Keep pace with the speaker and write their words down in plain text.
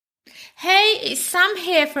Hey, it's Sam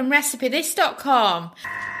here from RecipeThis.com.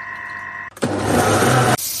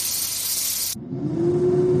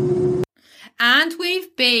 And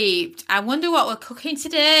we've beeped. I wonder what we're cooking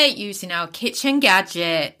today using our kitchen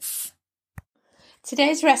gadgets.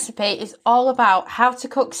 Today's recipe is all about how to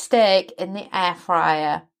cook steak in the air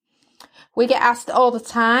fryer. We get asked all the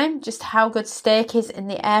time just how good steak is in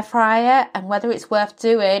the air fryer and whether it's worth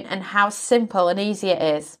doing and how simple and easy it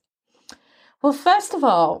is. Well, first of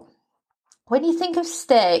all, when you think of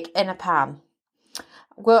steak in a pan,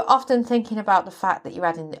 we're often thinking about the fact that you're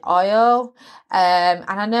adding the oil. And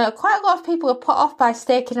I know quite a lot of people are put off by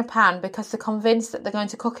steak in a pan because they're convinced that they're going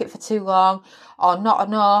to cook it for too long or not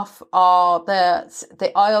enough, or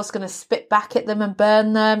the oil's going to spit back at them and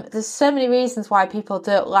burn them. There's so many reasons why people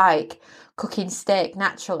don't like cooking steak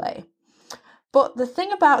naturally. But the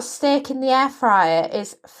thing about steak in the air fryer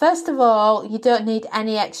is, first of all, you don't need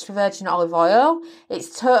any extra virgin olive oil.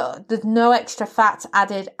 There's no extra fat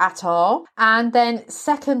added at all. And then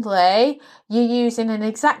secondly, you're using an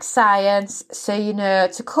exact science, so you know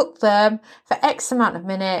to cook them for X amount of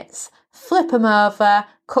minutes, flip them over,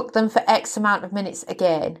 cook them for X amount of minutes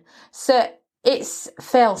again. So it's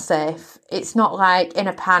fail-safe. It's not like in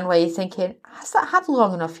a pan where you're thinking, has that had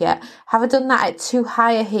long enough yet? Have I done that at too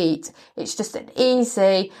high a heat? It's just an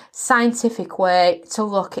easy, scientific way to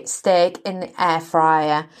look at steak in the air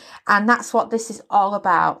fryer. And that's what this is all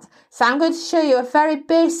about. So I'm going to show you a very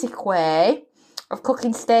basic way of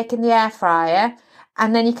cooking steak in the air fryer.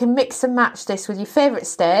 And then you can mix and match this with your favourite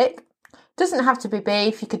steak. Doesn't have to be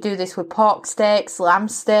beef. You could do this with pork steaks, lamb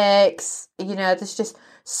steaks. You know, there's just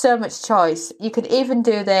so much choice. You could even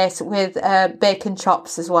do this with bacon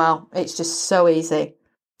chops as well. It's just so easy.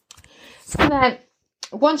 So then,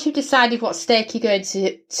 once you've decided what steak you're going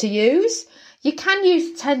to use, you can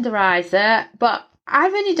use a tenderizer, but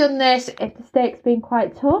I've only done this if the steak's been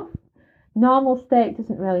quite tough. Normal steak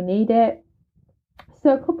doesn't really need it.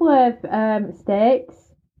 So a couple of steaks.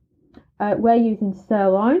 We're using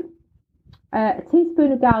sirloin, a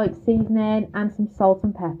teaspoon of garlic seasoning, and some salt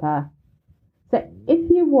and pepper. So if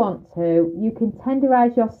you want to, you can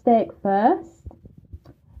tenderise your steak first,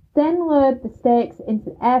 then load the steaks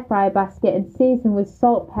into the air fryer basket and season with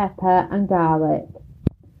salt, pepper and garlic.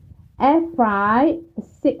 Air fry for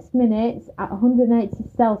 6 minutes at 180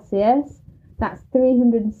 Celsius, that's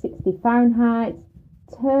 360 Fahrenheit.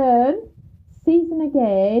 Turn, season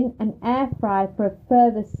again and air fry for a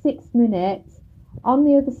further 6 minutes on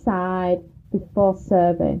the other side before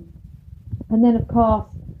serving. And then of course,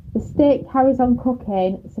 the steak carries on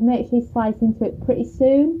cooking, so make sure you slice into it pretty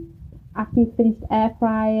soon after you've finished air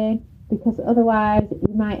frying, because otherwise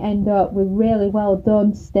you might end up with really well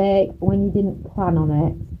done steak when you didn't plan on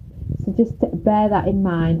it. So just bear that in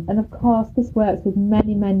mind. And of course this works with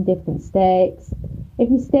many different steaks. If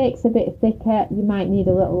your steak's a bit thicker, you might need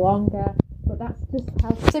a little longer, but that's just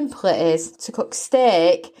how simple it is to cook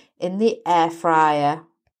steak in the air fryer.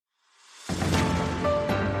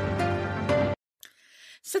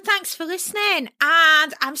 So thanks for listening,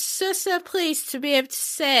 and I'm so pleased to be able to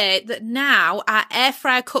say that now our air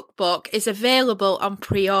fryer cookbook is available on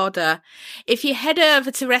pre-order. If you head over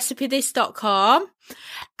to RecipeThis.com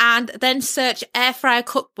and then search air fryer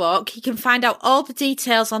cookbook, you can find out all the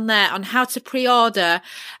details on there on how to pre-order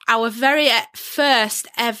our very first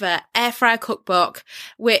ever air fryer cookbook,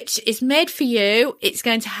 which is made for you. It's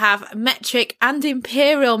going to have metric and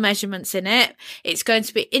imperial measurements in it. It's going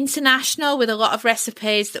to be international with a lot of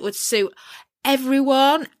recipes that would suit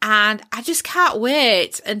everyone, and I just can't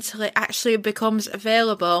wait until it actually becomes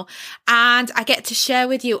available and I get to share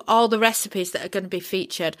with you all the recipes that are going to be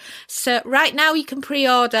featured. So right now you can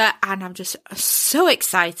pre-order and I'm just so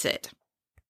excited.